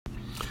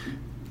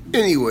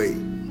Anyway,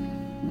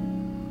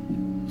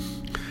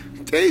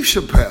 Dave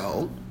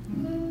Chappelle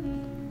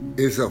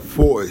is a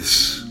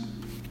force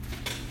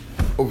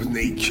of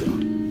nature.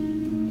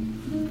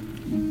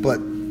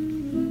 But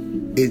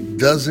it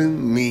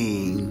doesn't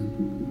mean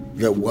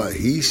that what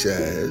he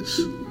says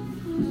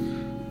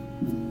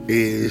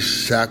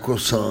is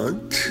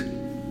sacrosanct,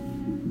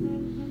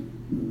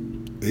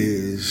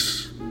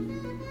 is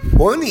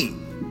funny.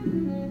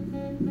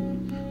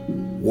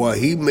 What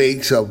he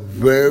makes are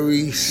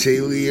very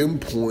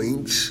salient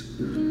points,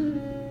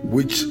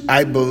 which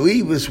I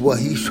believe is what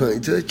he's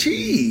trying to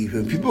achieve.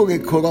 And people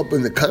get caught up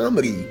in the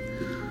comedy.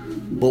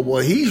 But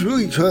what he's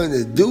really trying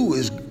to do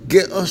is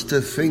get us to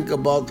think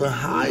about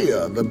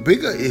the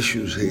bigger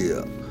issues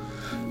here.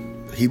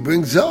 He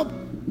brings up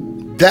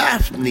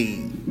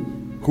Daphne,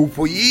 who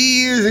for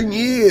years and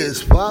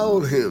years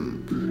followed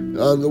him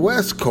on the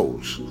West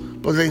Coast,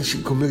 but then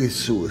she committed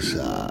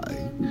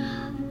suicide.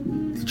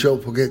 Did y'all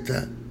forget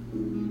that?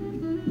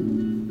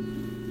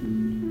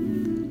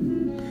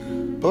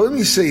 But let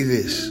me say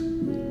this.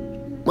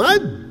 My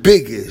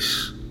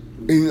biggest,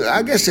 and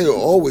I guess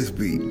it'll always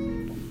be,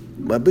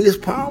 my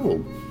biggest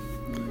problem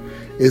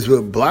is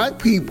with black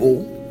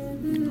people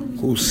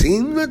who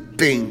seem to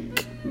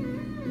think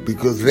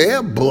because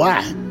they're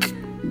black.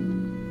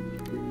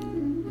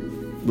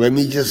 Let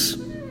me just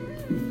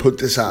put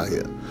this out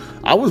here.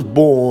 I was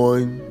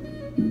born,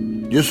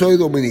 yo soy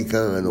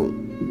dominicano.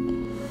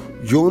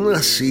 Yo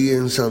nací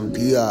en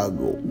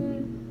Santiago,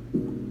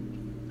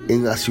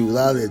 en la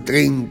ciudad de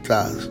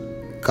 30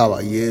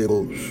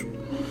 caballeros.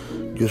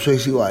 Yo soy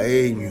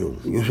cibaeño,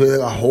 yo soy de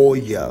La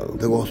Joya,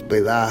 del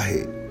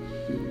hospedaje.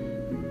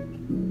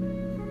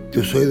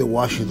 Yo soy de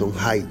Washington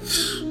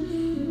Heights.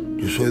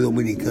 Yo soy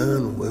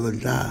dominicano, es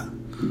verdad.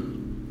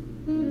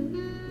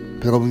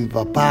 Pero mi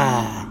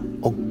papá,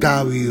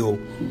 Octavio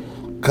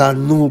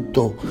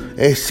Canuto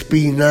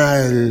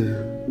Espinal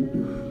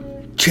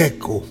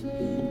Checo,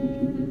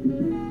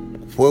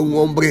 fue un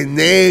hombre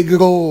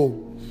negro.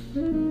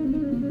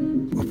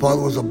 My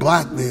father was a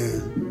black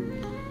man.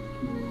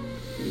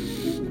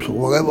 So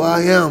whatever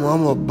I am,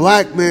 I'm a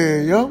black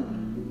man, yo.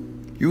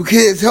 You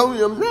can't tell me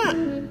I'm not.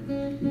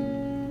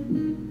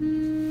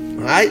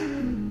 Right?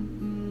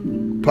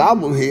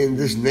 Problem here in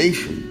this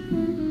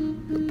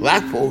nation, the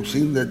black folks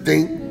seem to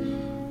think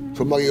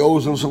somebody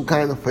owes them some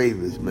kind of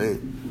favors, man.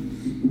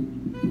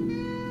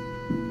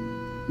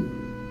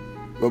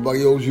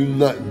 Nobody owes you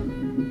nothing.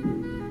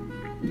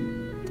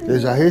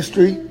 There's a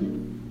history,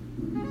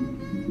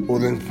 or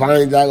then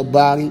find out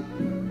about it,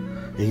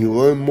 and you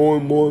learn more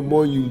and more and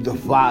more, you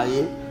defy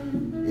it,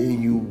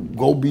 and you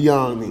go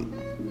beyond it.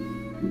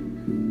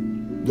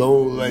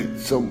 Don't let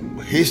some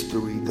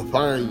history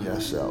define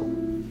yourself.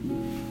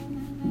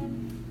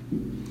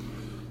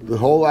 The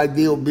whole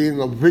idea of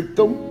being a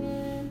victim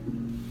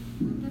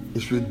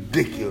is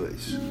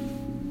ridiculous.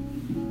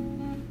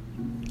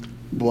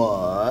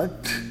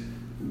 But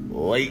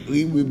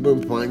lately we've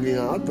been finding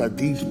out that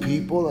these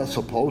people that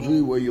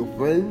supposedly were your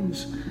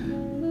friends,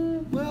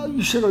 well,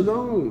 you should have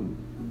known.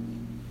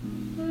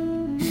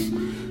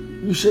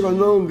 You should have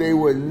known they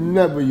were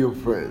never your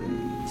friends.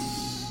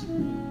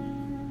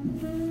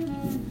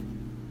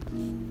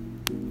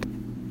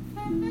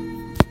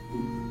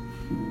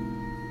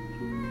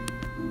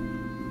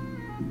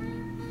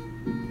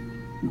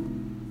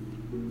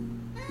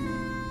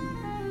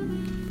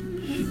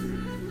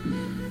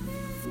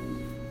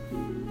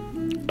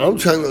 I'm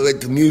trying to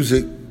let the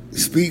music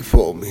speak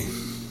for me.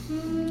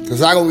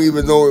 Because I don't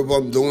even know if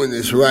I'm doing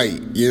this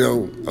right. You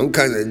know, I'm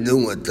kind of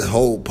new at the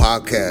whole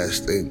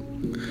podcast thing.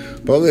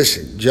 But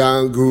listen,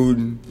 John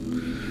Gruden,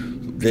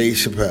 Dave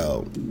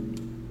Chappelle,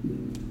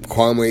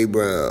 Kwame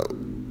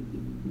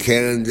Brown,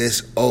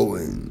 Candace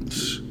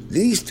Owens.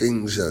 These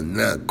things are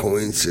not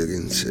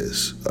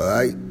coincidences, all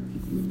right?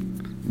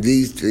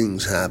 These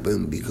things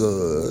happen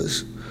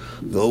because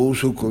those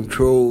who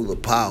control the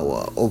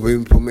power of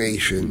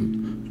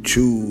information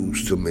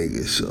choose to make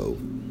it so.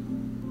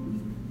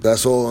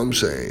 That's all I'm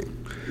saying.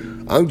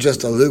 I'm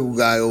just a little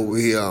guy over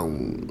here. I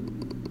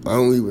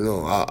don't even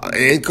know.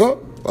 Anchor?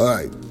 All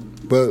right.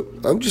 But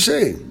I'm just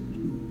saying.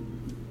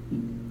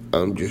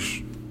 I'm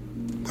just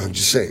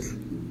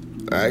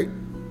saying. All right?